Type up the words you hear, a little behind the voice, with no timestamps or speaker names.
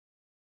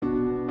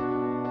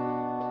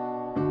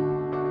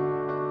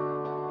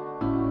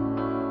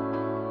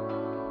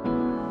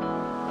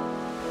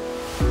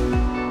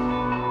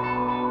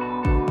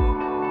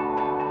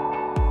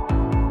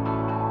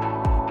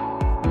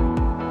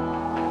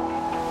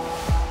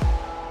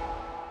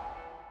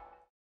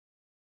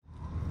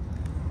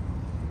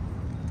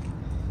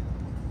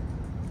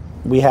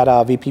We had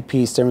our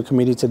VPP steering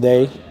committee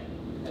today.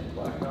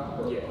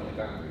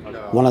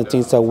 One of the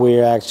things that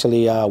we're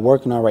actually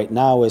working on right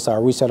now is our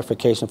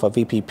recertification for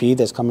VPP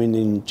that's coming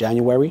in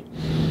January.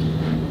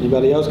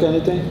 Anybody else got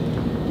anything?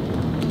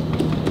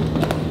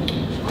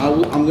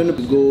 I'm going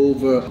to go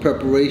over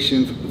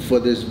preparation for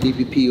this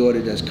VPP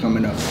audit that's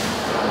coming up.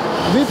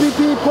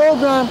 VPP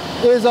program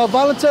is a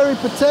voluntary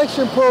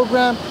protection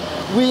program.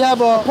 We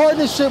have a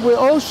partnership with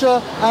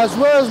OSHA as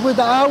well as with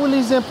the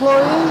hourly's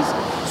employees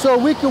so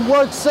we can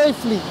work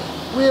safely.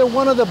 We are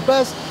one of the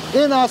best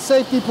in our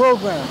safety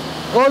program.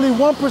 Only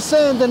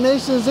 1% in the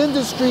nation's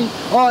industry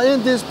are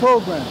in this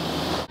program.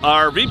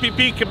 Our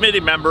VPP committee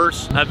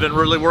members have been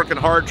really working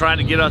hard trying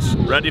to get us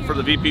ready for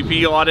the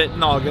VPP audit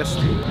in August.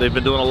 They've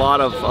been doing a lot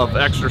of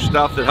extra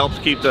stuff that helps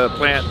keep the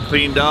plant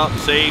cleaned up,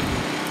 safe.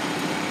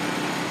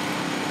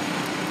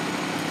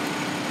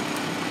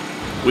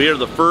 We are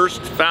the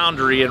first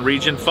foundry in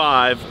Region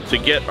 5 to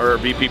get our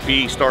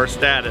VPP Star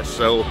status,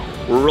 so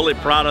we're really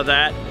proud of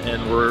that,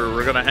 and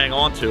we're going to hang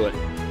on to it.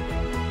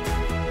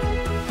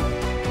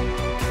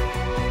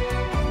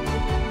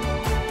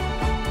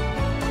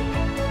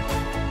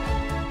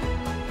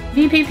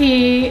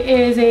 VPP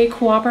is a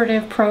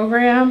cooperative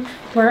program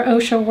where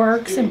OSHA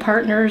works and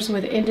partners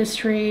with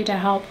industry to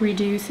help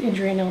reduce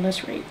injury and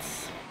illness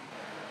rates.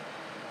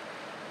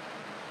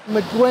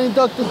 McWane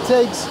Ductile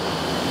takes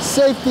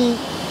safety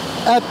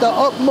at the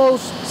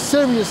utmost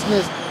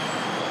seriousness.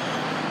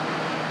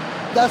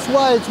 That's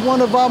why it's one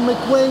of our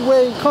McWane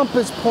Way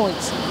compass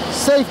points,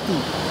 safety,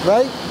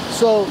 right?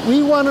 So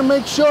we want to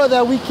make sure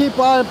that we keep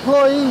our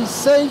employees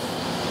safe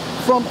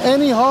from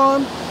any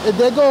harm. If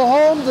they go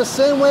home the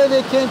same way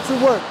they came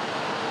to work.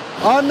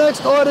 Our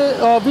next audit,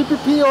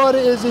 VPP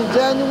audit, is in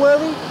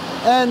January,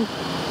 and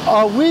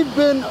we've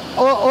been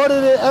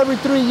audited every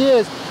 3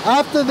 years.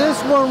 After this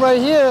one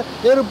right here,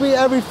 it'll be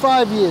every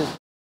 5 years.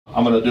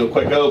 I'm going to do a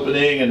quick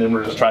opening, and then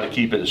we're just trying to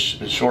keep it as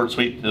short and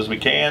sweet as we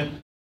can.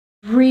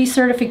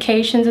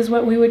 Recertifications is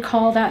what we would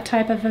call that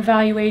type of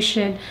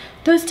evaluation.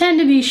 Those tend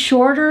to be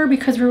shorter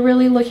because we're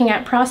really looking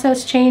at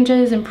process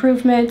changes,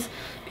 improvements,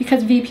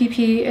 because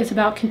VPP is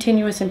about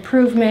continuous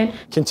improvement.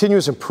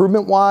 Continuous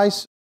improvement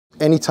wise,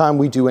 anytime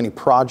we do any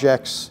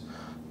projects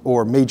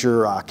or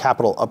major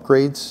capital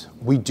upgrades,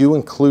 we do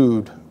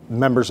include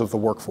members of the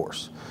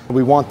workforce.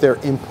 We want their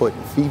input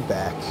and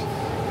feedback.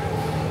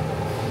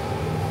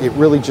 It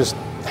really just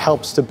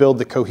helps to build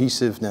the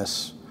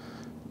cohesiveness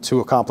to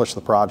accomplish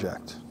the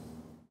project.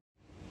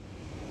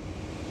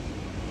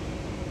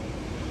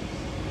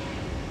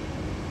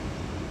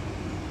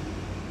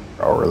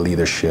 Our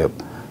leadership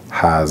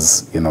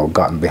has,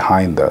 gotten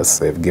behind us.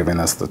 They've given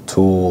us the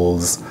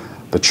tools,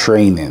 the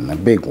training, a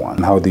big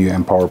one. How do you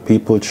empower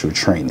people? Through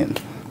training.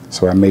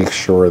 So I make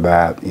sure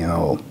that,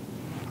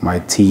 my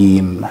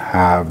team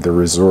have the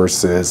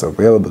resources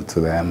available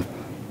to them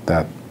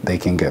that they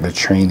can get the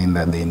training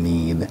that they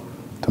need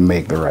to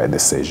make the right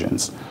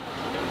decisions.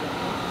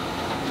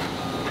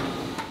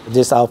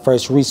 This is our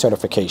first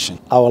recertification.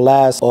 Our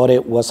last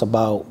audit was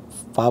about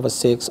 5 or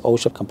 6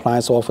 OSHA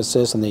compliance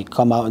officers, and they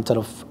come out into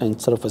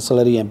the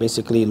facility and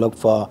basically look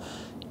for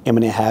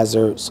imminent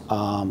hazards,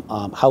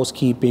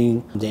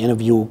 housekeeping. They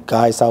interview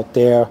guys out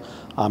there,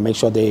 make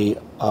sure they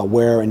are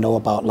aware and know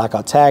about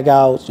lockout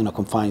tagouts,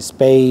 confined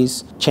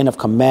space, chain of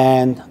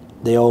command.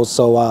 They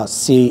also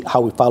see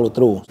how we follow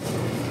through.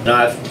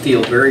 I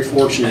feel very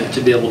fortunate to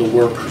be able to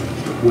work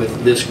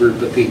with this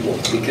group of people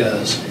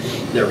because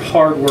they're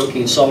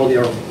hardworking,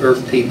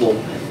 solid-earth people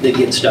that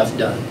get stuff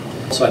done.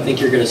 So I think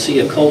you're going to see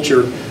a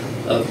culture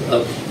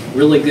of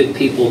really good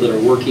people that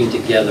are working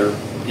together,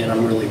 and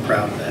I'm really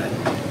proud of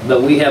that.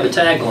 But we have a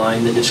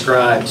tagline that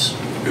describes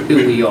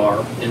who we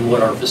are and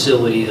what our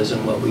facility is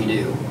and what we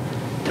do.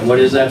 And what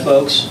is that,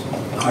 folks?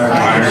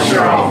 Iron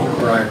Strong.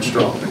 We're Iron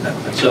Strong.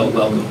 So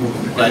welcome.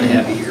 Glad to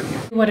have you here.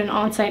 What an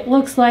on-site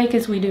looks like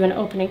is we do an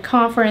opening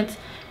conference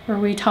where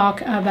we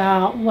talk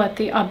about what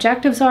the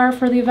objectives are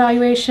for the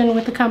evaluation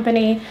with the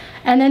company,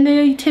 and then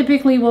they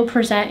typically will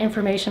present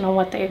information on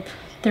what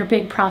their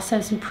big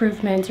process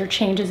improvements or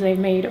changes they've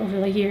made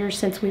over the years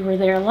since we were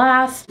there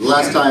last. The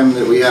last time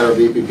that we had our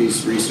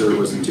VPP recert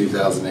was in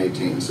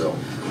 2018, so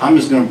I'm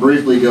just going to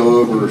briefly go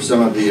over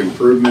some of the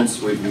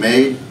improvements we've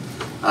made.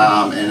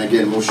 And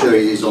again, we'll show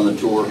you these on the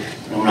tour.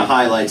 I'm going to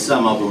highlight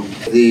some of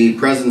them. The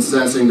presence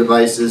sensing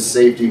devices,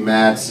 safety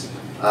mats,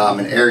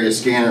 and area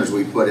scanners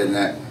we put in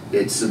that,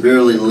 it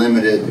severely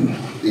limited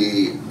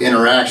the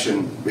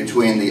interaction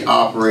between the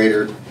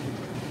operator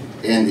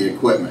and the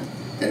equipment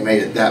and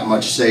made it that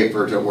much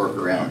safer to work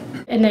around.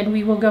 And then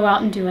we will go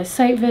out and do a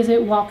site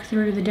visit, walk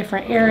through the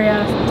different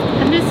areas.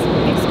 And this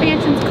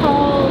expansion's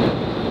called,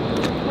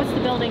 what's the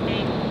building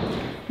name?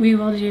 We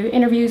will do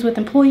interviews with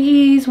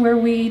employees where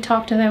we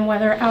talk to them while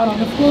they're out on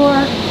the floor.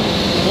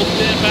 We'll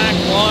stand back,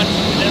 watch,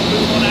 and then we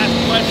want to ask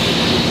questions.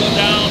 We'll go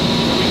down,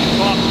 we can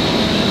talk to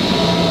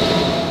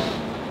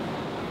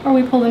them. Or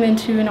we pull them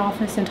into an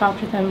office and talk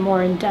to them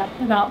more in depth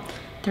about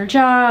their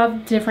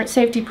job, different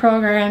safety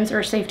programs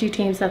or safety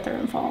teams that they're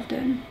involved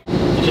in.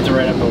 Did you have to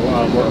write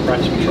up a work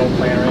practice control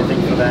plan or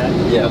anything for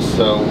that? Yes,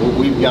 so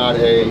we've got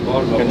a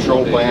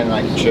control plan, and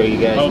I can show you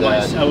guys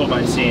that. I wouldn't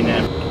mind seeing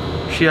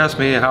that. She asked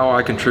me how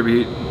I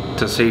contribute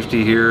to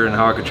safety here and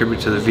how I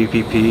contribute to the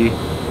VPP.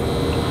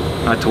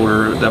 I told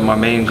her that my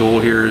main goal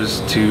here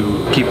is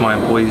to keep my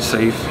employees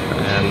safe,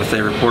 and if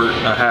they report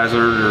a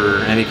hazard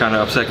or any kind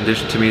of upset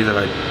condition to me, that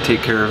I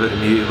take care of it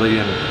immediately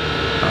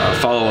and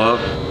follow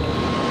up.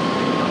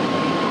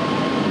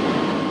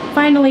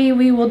 Finally,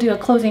 we will do a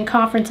closing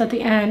conference at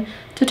the end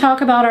to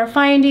talk about our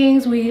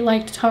findings. We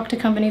like to talk to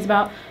companies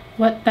about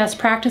what best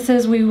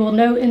practices we will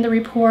note in the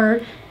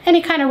report,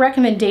 any kind of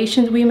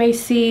recommendations we may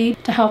see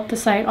to help the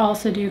site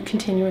also do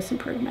continuous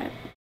improvement.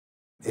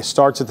 It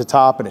starts at the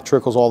top and it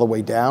trickles all the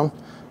way down,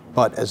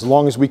 but as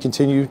long as we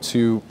continue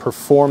to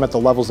perform at the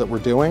levels that we're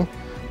doing,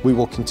 we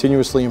will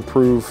continuously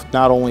improve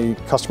not only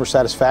customer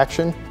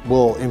satisfaction,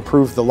 we'll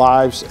improve the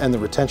lives and the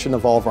retention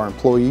of all of our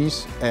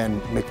employees,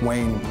 and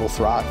McWane will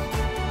thrive.